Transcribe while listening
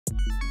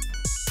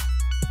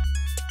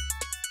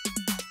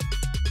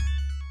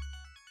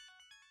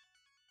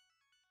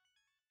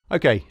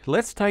Okay,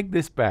 let's take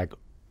this back,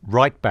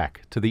 right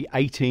back to the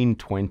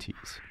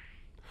 1820s.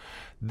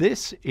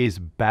 This is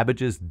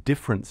Babbage's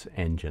difference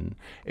engine.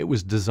 It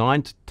was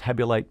designed to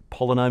tabulate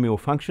polynomial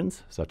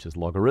functions, such as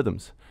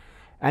logarithms.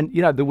 And,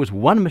 there was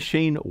one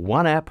machine,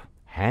 one app,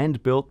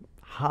 hand-built,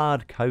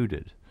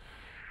 hard-coded.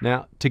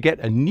 Now, to get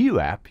a new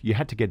app, you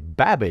had to get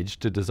Babbage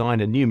to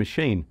design a new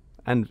machine,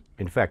 and,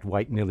 in fact,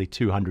 wait nearly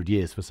 200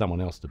 years for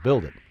someone else to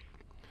build it.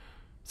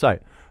 So,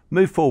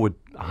 move forward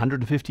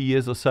 150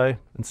 years or so,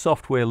 and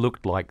software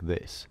looked like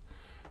this.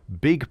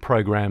 Big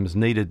programs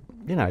needed,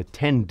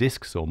 10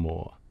 disks or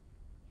more.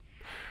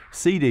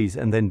 CDs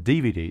and then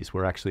DVDs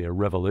were actually a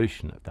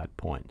revolution at that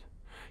point.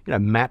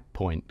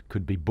 MapPoint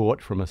could be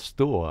bought from a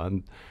store,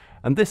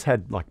 and this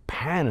had like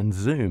pan and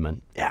zoom,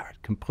 and it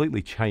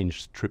completely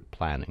changed trip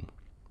planning.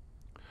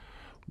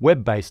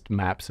 Web-based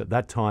maps at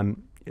that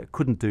time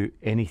couldn't do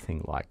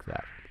anything like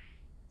that.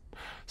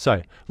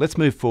 So let's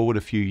move forward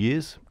a few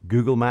years.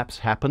 Google Maps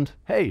happened.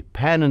 Hey,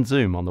 pan and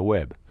zoom on the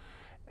web.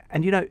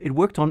 And it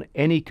worked on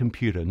any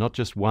computer, not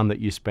just one that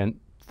you spent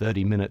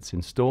 30 minutes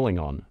installing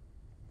on.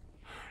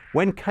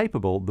 When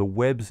capable, the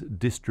web's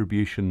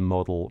distribution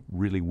model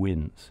really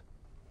wins.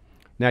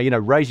 Now,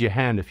 raise your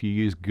hand if you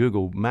use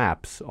Google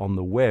Maps on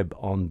the web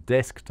on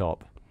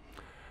desktop.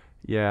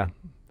 Yeah,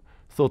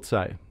 thought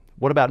so.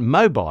 What about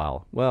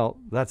mobile? Well,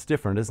 that's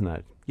different, isn't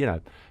it?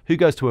 Who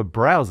goes to a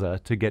browser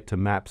to get to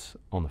maps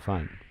on the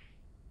phone?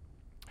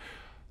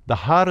 The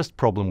hardest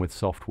problem with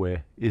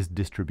software is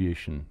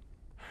distribution.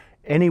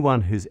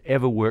 Anyone who's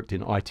ever worked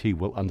in IT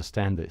will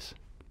understand this.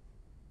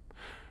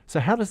 So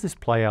how does this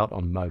play out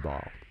on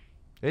mobile?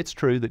 It's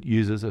true that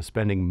users are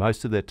spending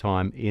most of their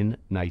time in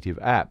native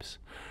apps.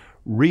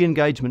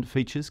 Re-engagement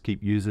features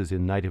keep users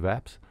in native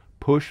apps.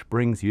 Push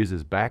brings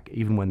users back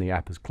even when the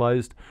app is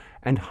closed.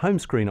 And home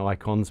screen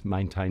icons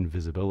maintain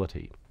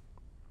visibility.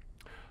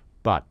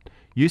 But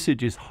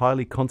usage is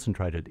highly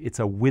concentrated. It's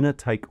a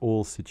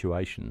winner-take-all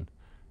situation.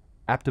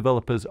 App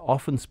developers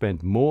often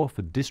spend more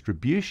for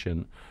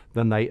distribution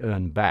than they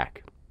earn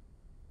back.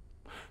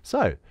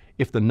 So,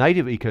 if the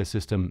native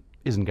ecosystem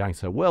isn't going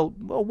so well,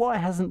 why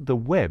hasn't the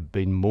web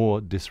been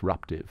more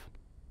disruptive?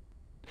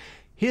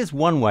 Here's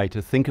one way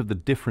to think of the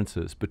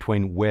differences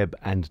between web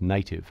and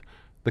native,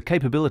 the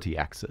capability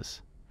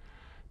axis.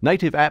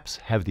 Native apps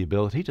have the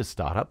ability to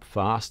start up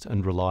fast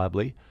and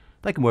reliably.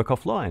 They can work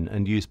offline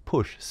and use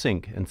push,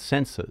 sync, and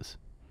sensors.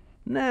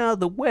 Now,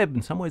 the web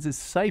in some ways is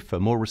safer,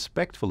 more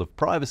respectful of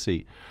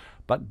privacy,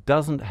 but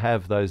doesn't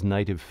have those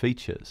native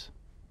features.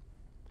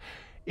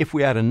 If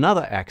we add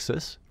another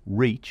axis,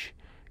 reach,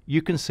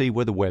 you can see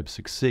where the web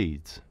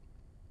succeeds.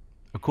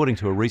 According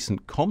to a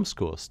recent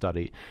Comscore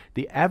study,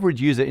 the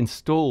average user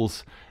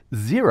installs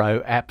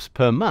 0 apps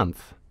per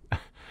month.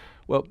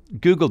 Well,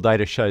 Google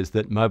data shows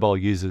that mobile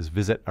users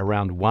visit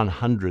around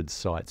 100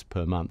 sites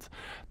per month.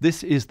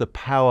 This is the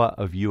power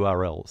of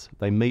URLs.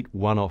 They meet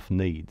one-off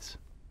needs.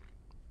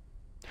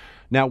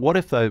 Now, what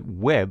if the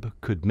web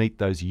could meet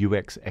those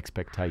UX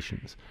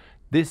expectations?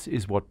 This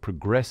is what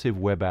progressive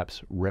web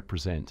apps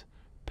represent,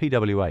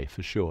 PWA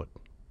for short.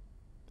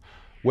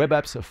 Web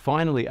apps are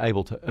finally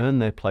able to earn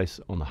their place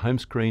on the home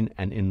screen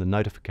and in the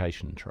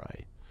notification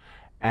tray.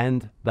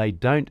 And they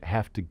don't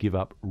have to give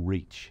up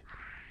reach.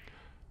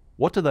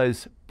 What do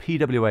those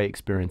PWA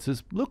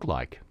experiences look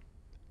like?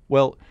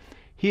 Well,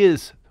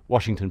 here's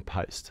Washington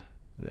Post.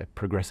 Their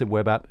progressive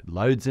web app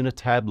loads in a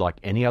tab like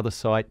any other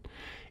site.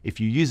 If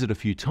you use it a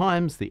few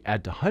times, the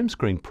Add to Home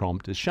Screen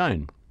prompt is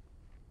shown.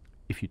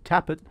 If you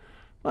tap it,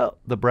 well,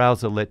 the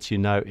browser lets you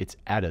know it's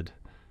added.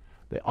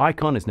 The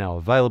icon is now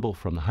available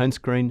from the home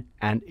screen,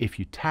 and if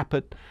you tap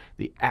it,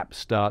 the app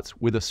starts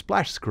with a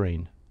splash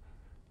screen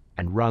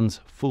and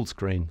runs full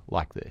screen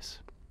like this.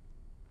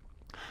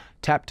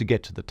 Tap to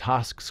get to the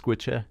task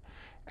switcher,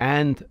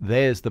 and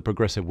there's the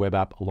progressive web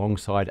app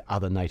alongside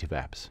other native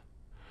apps.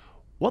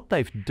 What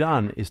they've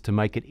done is to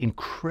make it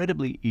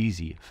incredibly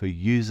easy for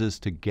users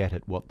to get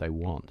at what they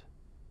want.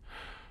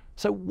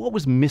 So what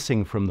was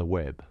missing from the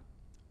web?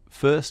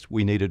 First,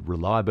 we needed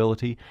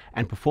reliability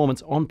and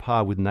performance on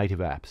par with native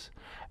apps.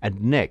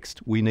 And next,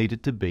 we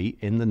needed to be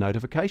in the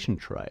notification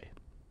tray.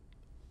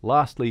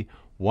 Lastly,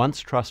 once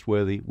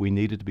trustworthy, we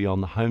needed to be on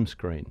the home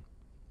screen.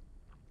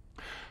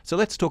 So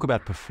let's talk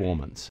about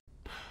performance.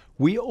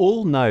 We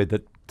all know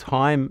that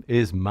time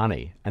is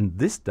money, and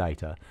this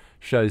data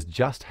shows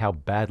just how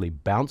badly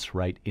bounce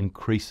rate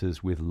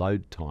increases with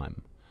load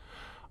time.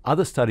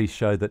 Other studies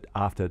show that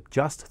after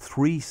just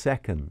 3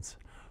 seconds,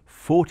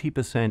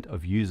 40%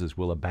 of users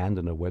will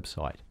abandon a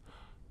website.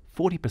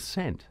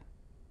 40%.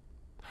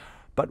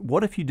 But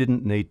what if you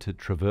didn't need to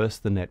traverse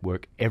the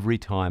network every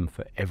time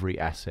for every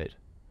asset?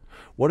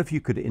 What if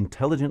you could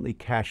intelligently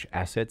cache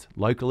assets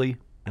locally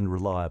and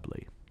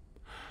reliably?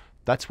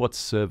 That's what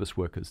service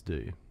workers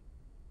do.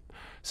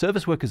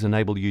 Service workers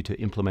enable you to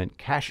implement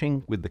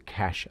caching with the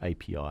Cache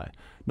API,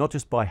 not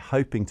just by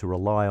hoping to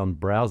rely on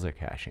browser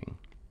caching.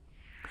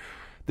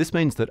 This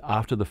means that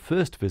after the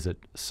first visit,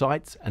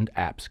 sites and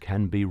apps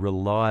can be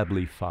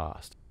reliably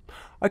fast.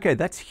 Okay,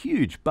 that's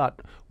huge,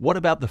 but what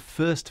about the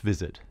first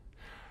visit?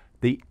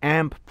 The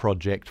AMP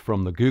project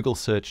from the Google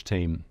search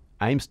team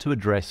aims to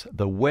address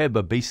the web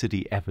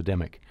obesity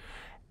epidemic.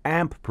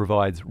 AMP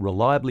provides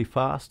reliably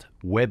fast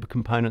web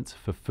components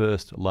for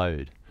first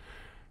load.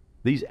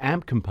 These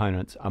AMP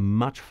components are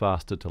much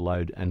faster to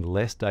load and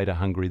less data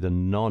hungry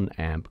than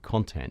non-AMP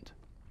content.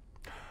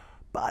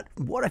 But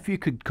what if you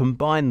could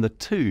combine the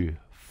two,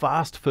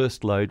 fast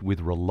first load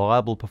with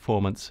reliable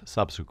performance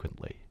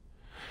subsequently?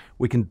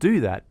 We can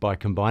do that by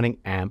combining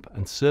AMP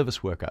and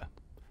Service Worker.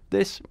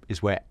 This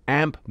is where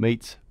AMP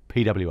meets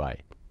PWA.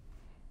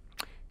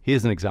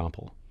 Here's an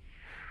example.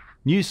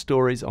 News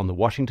stories on the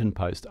Washington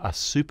Post are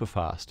super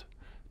fast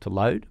to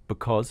load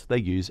because they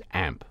use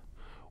AMP.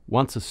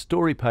 Once a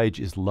story page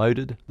is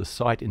loaded, the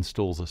site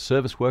installs a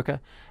Service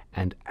Worker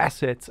and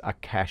assets are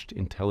cached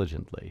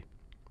intelligently.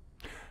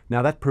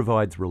 Now that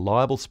provides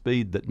reliable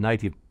speed that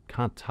native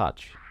can't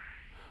touch.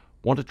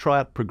 Want to try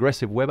out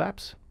progressive web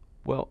apps?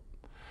 Well,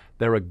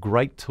 there are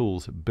great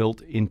tools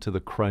built into the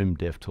Chrome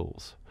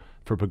DevTools.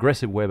 For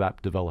progressive web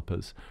app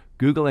developers,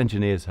 Google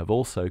engineers have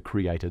also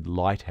created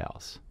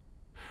Lighthouse.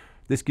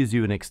 This gives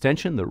you an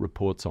extension that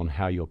reports on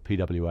how your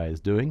PWA is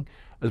doing,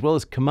 as well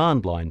as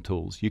command line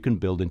tools you can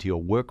build into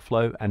your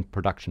workflow and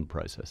production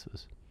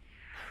processes.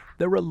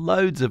 There are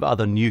loads of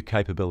other new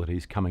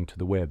capabilities coming to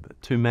the web,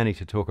 too many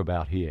to talk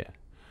about here.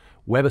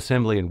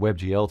 WebAssembly and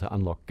WebGL to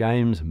unlock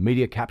games,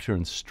 media capture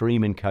and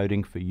stream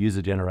encoding for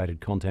user-generated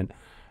content,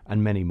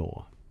 and many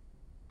more.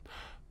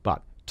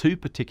 But two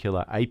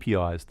particular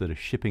APIs that are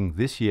shipping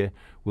this year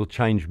will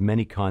change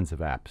many kinds of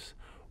apps: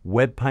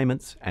 web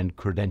payments and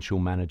credential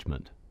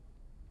management.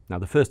 Now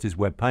the first is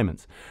web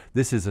payments.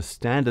 This is a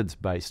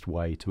standards-based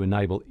way to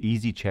enable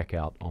easy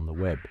checkout on the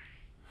web.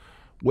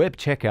 Web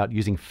checkout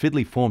using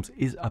fiddly forms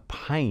is a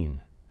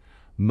pain.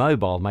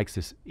 Mobile makes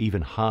this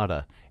even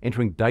harder.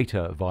 Entering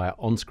data via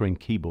on-screen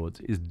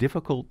keyboards is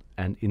difficult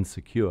and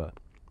insecure.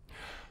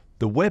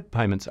 The Web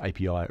Payments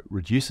API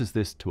reduces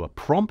this to a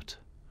prompt,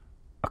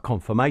 a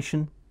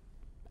confirmation,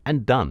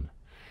 and done.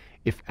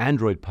 If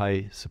Android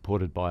Pay is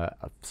supported by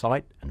a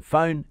site and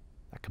phone,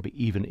 that can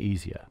be even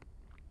easier.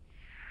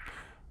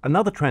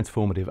 Another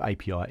transformative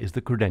API is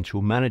the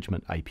Credential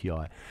Management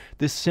API.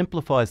 This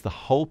simplifies the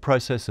whole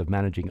process of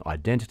managing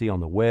identity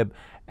on the web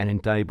and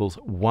enables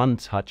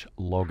one-touch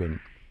login.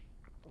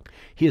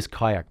 Here's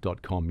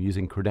Kayak.com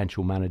using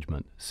credential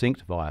management,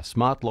 synced via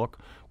SmartLock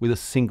with a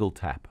single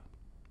tap.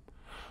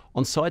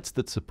 On sites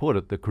that support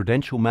it, the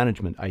Credential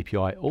Management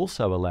API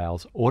also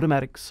allows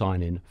automatic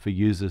sign-in for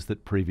users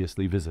that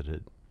previously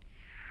visited.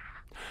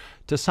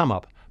 To sum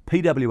up,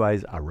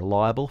 PWAs are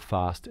reliable,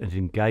 fast, and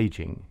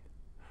engaging.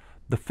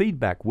 The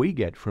feedback we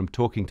get from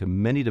talking to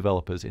many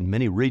developers in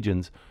many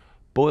regions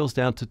boils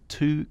down to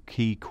two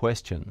key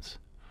questions.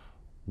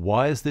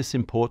 Why is this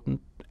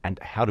important, and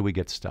how do we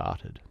get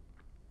started?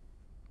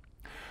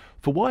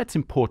 For why it's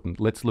important,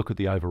 let's look at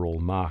the overall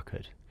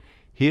market.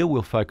 Here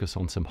we'll focus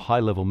on some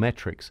high-level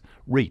metrics: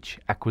 reach,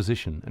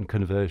 acquisition, and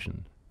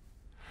conversion.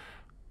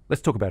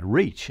 Let's talk about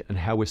reach and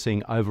how we're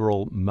seeing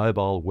overall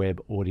mobile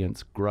web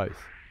audience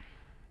growth.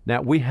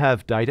 Now, we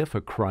have data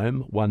for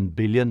Chrome, 1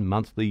 billion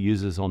monthly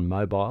users on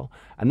mobile,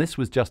 and this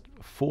was just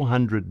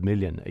 400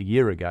 million a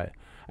year ago,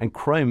 and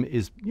Chrome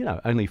is,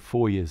 only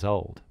 4 years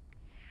old.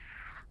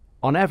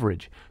 On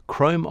average,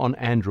 Chrome on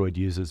Android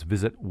users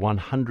visit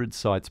 100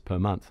 sites per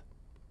month.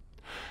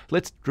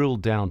 Let's drill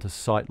down to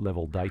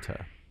site-level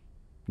data.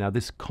 Now,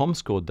 this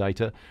Comscore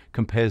data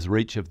compares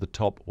reach of the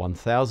top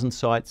 1,000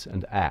 sites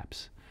and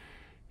apps.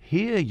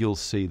 Here you'll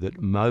see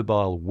that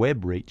mobile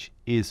web reach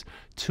is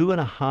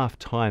 2.5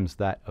 times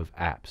that of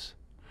apps.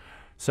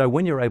 So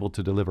when you're able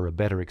to deliver a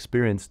better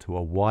experience to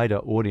a wider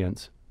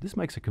audience, this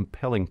makes a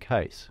compelling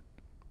case.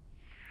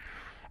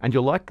 And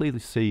you're likely to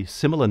see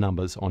similar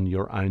numbers on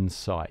your own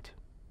site.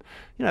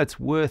 It's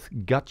worth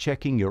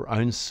gut-checking your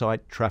own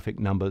site traffic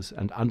numbers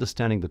and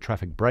understanding the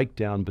traffic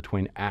breakdown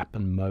between app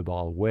and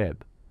mobile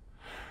web.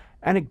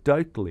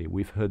 Anecdotally,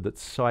 we've heard that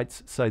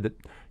sites say that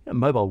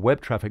mobile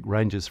web traffic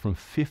ranges from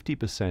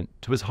 50%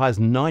 to as high as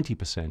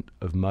 90%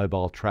 of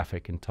mobile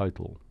traffic in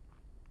total.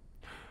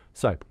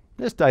 So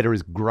this data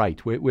is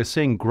great. We're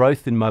seeing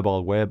growth in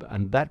mobile web,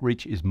 and that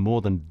reach is more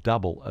than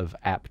double of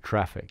app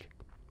traffic.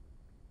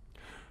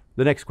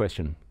 The next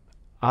question: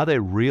 are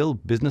there real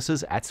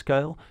businesses at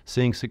scale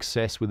seeing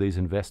success with these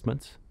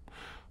investments?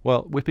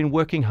 Well, we've been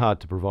working hard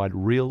to provide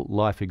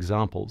real-life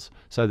examples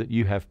so that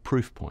you have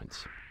proof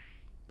points.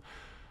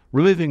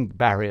 Removing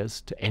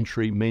barriers to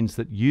entry means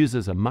that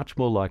users are much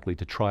more likely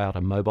to try out a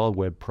mobile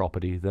web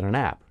property than an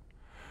app.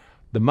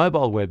 The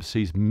mobile web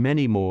sees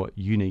many more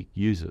unique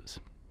users.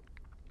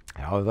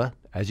 However,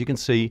 as you can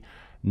see,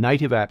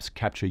 native apps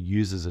capture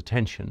users'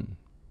 attention.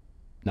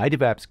 Native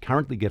apps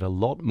currently get a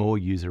lot more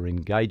user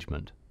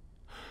engagement.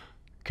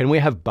 Can we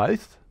have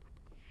both?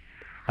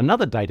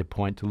 Another data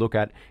point to look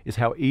at is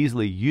how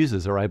easily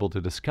users are able to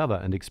discover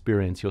and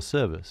experience your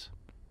service.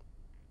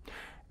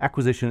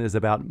 Acquisition is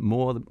about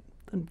more than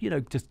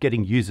just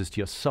getting users to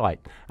your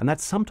site, and that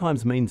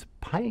sometimes means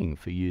paying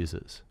for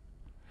users.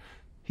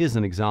 Here's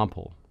an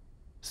example.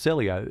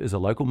 Sellio is a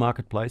local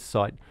marketplace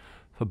site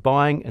for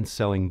buying and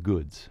selling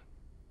goods.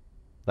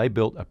 they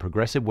built a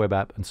progressive web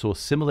app and saw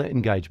similar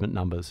engagement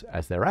numbers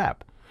as their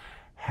app.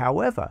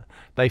 However,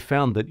 they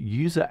found that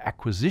user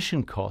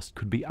acquisition cost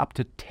could be up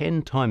to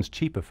 10 times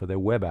cheaper for their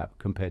web app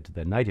compared to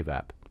their native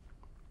app.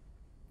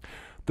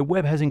 The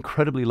web has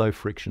incredibly low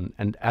friction,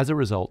 and as a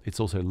result, it's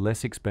also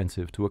less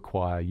expensive to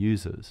acquire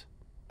users.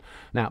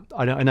 Now,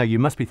 I know you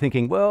must be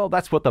thinking, well,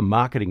 that's what the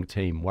marketing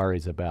team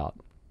worries about.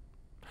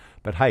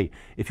 But hey,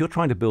 if you're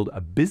trying to build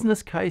a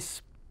business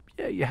case,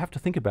 yeah, you have to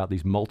think about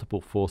these multiple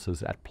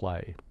forces at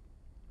play.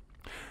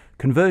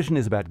 Conversion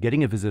is about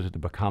getting a visitor to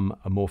become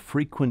a more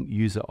frequent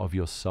user of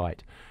your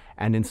site,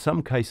 and in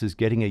some cases,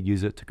 getting a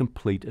user to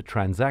complete a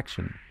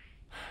transaction.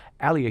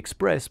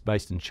 AliExpress,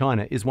 based in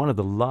China, is one of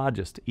the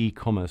largest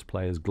e-commerce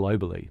players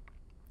globally.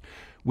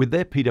 With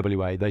their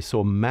PWA, they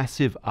saw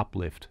massive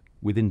uplift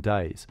within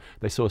days.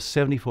 They saw a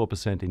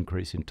 74%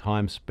 increase in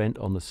time spent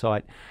on the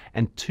site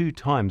and 2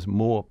 times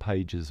more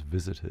pages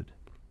visited.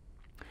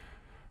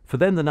 For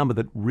them, the number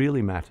that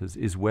really matters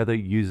is whether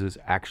users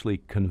actually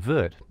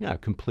convert,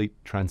 complete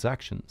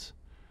transactions.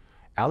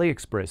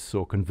 AliExpress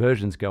saw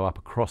conversions go up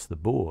across the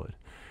board.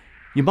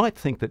 You might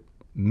think that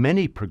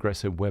many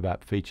progressive web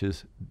app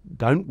features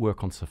don't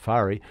work on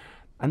Safari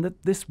and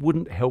that this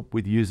wouldn't help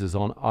with users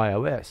on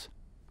iOS.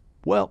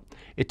 Well,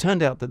 it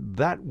turned out that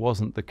that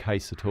wasn't the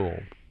case at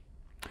all.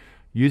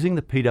 Using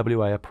the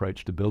PWA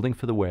approach to building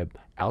for the web,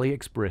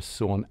 AliExpress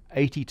saw an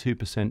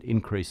 82%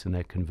 increase in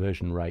their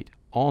conversion rate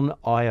on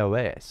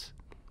iOS.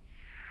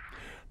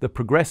 The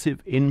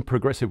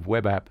progressive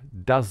web app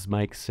does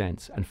make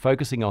sense, and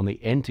focusing on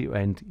the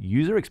end-to-end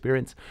user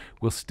experience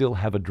will still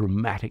have a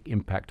dramatic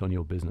impact on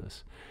your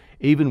business,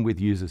 even with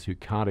users who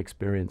can't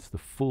experience the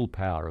full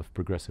power of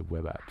progressive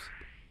web apps.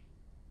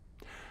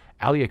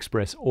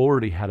 AliExpress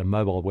already had a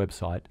mobile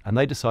website, and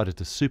they decided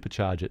to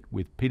supercharge it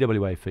with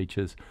PWA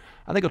features,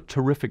 and they got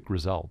terrific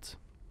results.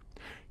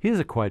 Here's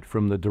a quote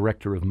from the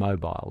director of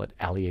mobile at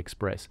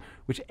AliExpress,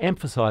 which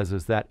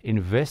emphasizes that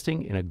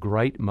investing in a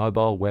great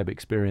mobile web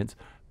experience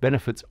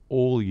benefits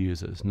all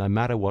users, no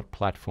matter what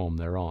platform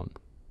they're on.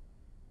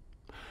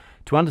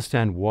 To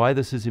understand why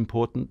this is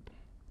important,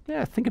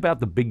 think about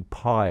the big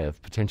pie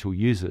of potential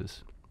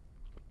users.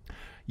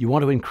 You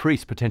want to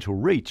increase potential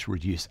reach,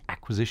 reduce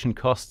acquisition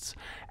costs,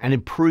 and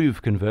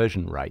improve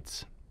conversion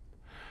rates.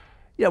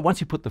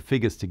 Once you put the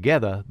figures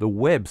together, the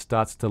web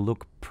starts to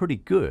look pretty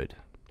good.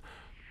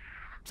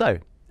 So,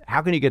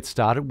 how can you get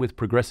started with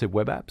progressive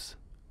web apps?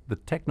 The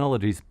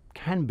technologies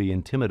can be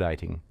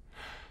intimidating.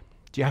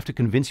 Do you have to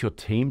convince your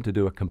team to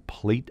do a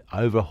complete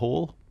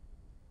overhaul?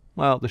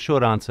 Well, the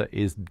short answer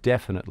is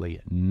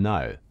definitely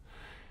no.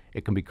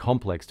 It can be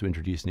complex to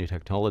introduce new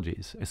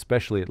technologies,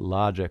 especially at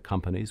larger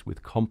companies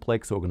with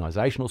complex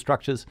organizational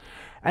structures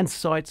and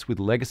sites with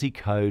legacy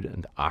code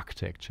and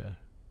architecture.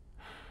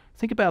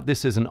 Think about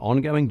this as an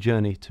ongoing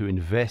journey to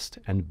invest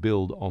and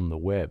build on the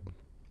web.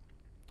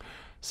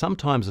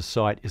 Sometimes a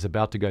site is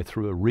about to go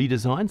through a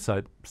redesign,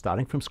 so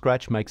starting from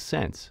scratch makes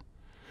sense.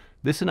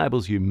 This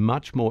enables you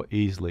much more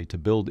easily to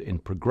build in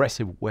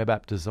progressive web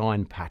app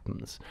design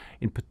patterns,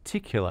 in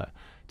particular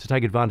to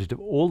take advantage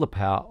of all the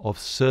power of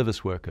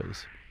service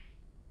workers.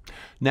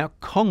 Now,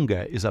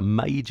 Konga is a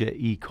major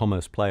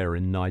e-commerce player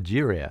in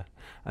Nigeria,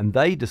 and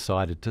they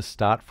decided to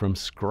start from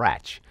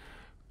scratch,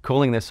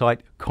 calling their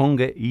site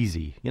Konga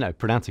Easy,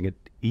 pronouncing it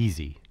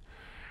easy.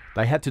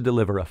 They had to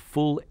deliver a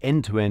full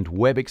end-to-end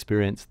web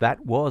experience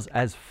that was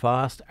as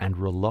fast and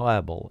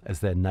reliable as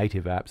their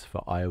native apps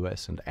for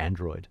iOS and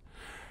Android.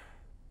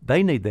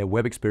 They need their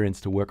web experience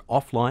to work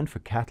offline for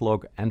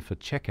catalog and for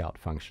checkout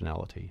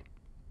functionality.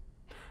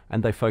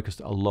 And they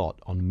focused a lot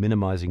on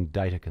minimizing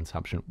data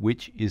consumption,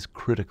 which is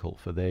critical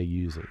for their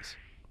users.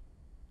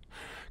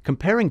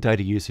 Comparing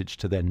data usage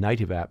to their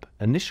native app,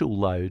 initial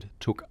load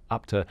took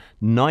up to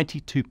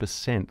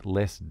 92%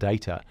 less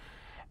data,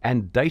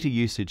 and data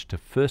usage to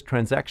first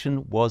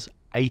transaction was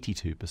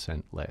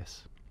 82%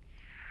 less.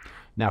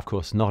 Now, of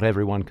course, not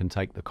everyone can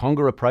take the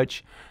Konga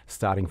approach.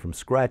 Starting from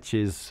scratch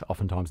is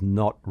oftentimes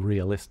not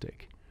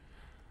realistic.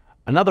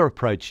 Another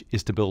approach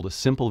is to build a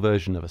simple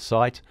version of a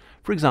site,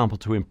 for example,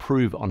 to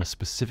improve on a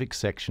specific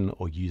section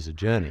or user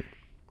journey.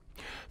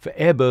 For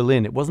Air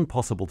Berlin, it wasn't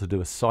possible to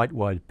do a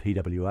site-wide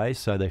PWA,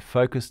 so they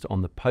focused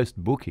on the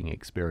post-booking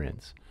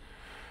experience.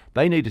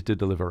 They needed to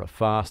deliver a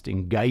fast,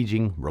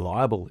 engaging,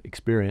 reliable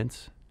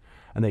experience,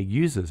 and their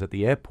users at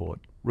the airport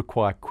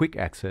require quick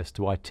access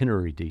to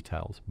itinerary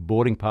details,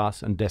 boarding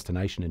pass, and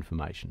destination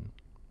information.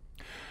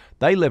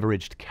 They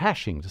leveraged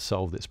caching to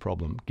solve this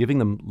problem, giving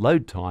them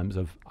load times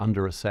of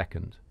under a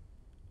second.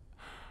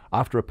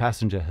 After a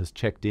passenger has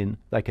checked in,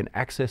 they can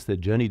access their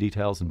journey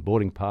details and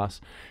boarding pass,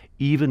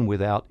 even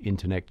without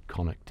internet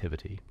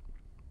connectivity.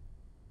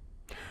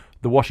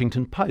 The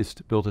Washington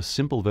Post built a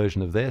simple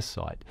version of their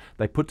site.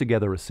 They put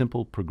together a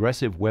simple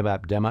progressive web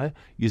app demo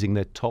using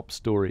their top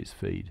stories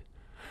feed.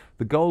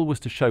 The goal was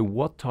to show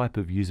what type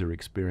of user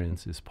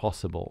experience is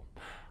possible,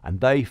 and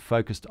they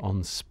focused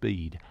on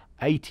speed,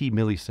 80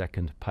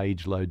 millisecond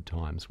page load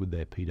times with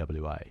their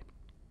PWA.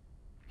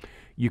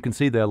 You can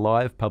see their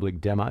live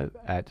public demo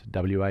at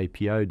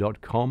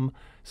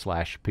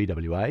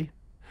wapo.com/PWA.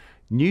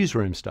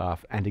 Newsroom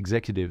staff and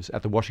executives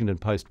at the Washington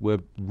Post were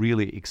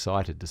really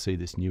excited to see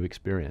this new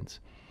experience.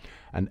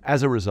 And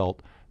as a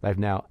result, they've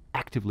now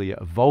actively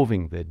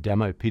evolving their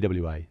demo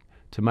PWA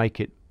to make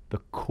it the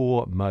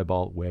core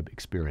mobile web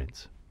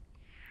experience.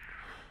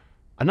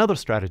 Another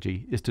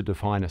strategy is to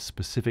define a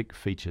specific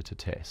feature to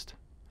test.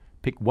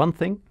 Pick one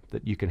thing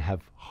that you can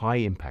have high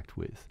impact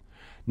with.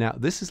 Now,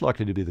 this is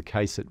likely to be the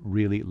case at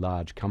really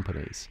large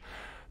companies.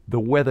 The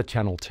Weather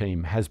Channel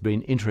team has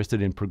been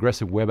interested in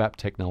progressive web app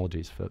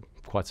technologies for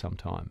quite some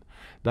time.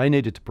 They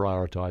needed to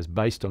prioritize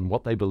based on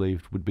what they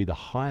believed would be the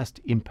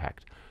highest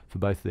impact for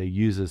both their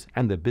users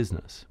and their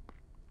business.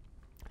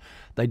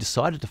 They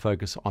decided to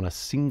focus on a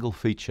single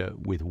feature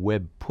with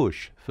Web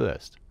Push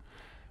first.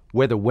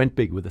 Weather went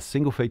big with a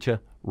single feature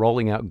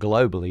rolling out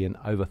globally in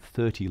over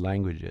 30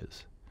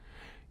 languages.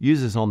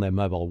 Users on their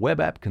mobile web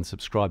app can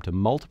subscribe to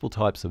multiple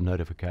types of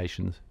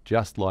notifications,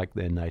 just like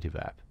their native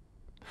app.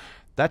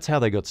 That's how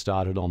they got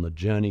started on the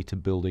journey to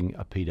building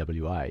a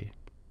PWA.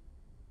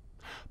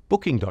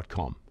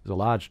 Booking.com is a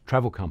large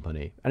travel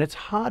company, and it's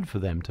hard for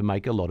them to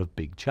make a lot of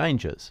big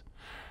changes.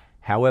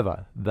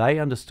 However, they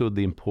understood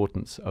the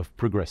importance of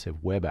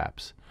progressive web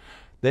apps.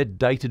 They're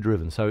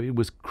data-driven, so it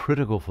was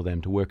critical for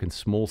them to work in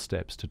small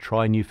steps to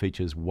try new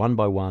features one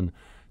by one,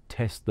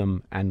 test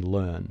them, and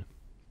learn.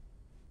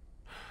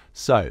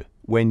 So,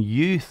 when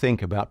you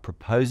think about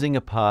proposing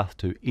a path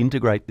to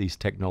integrate these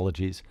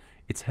technologies,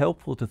 it's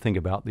helpful to think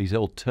about these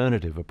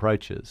alternative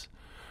approaches.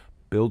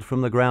 Build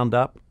from the ground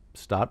up,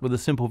 start with a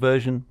simple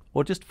version,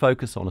 or just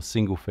focus on a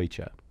single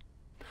feature.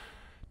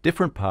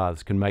 Different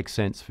paths can make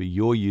sense for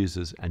your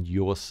users and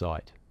your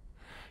site.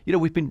 You know,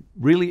 we've been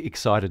really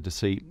excited to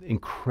see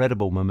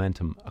incredible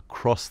momentum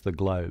across the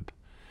globe.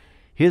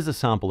 Here's a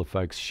sample of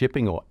folks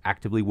shipping or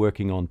actively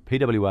working on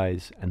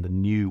PWAs and the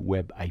new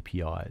web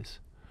APIs.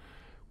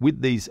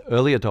 With these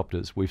early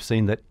adopters, we've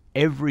seen that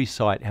every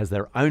site has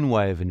their own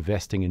way of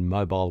investing in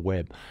mobile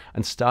web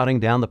and starting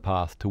down the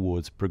path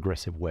towards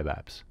progressive web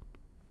apps.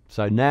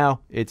 So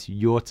now it's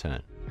your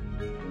turn.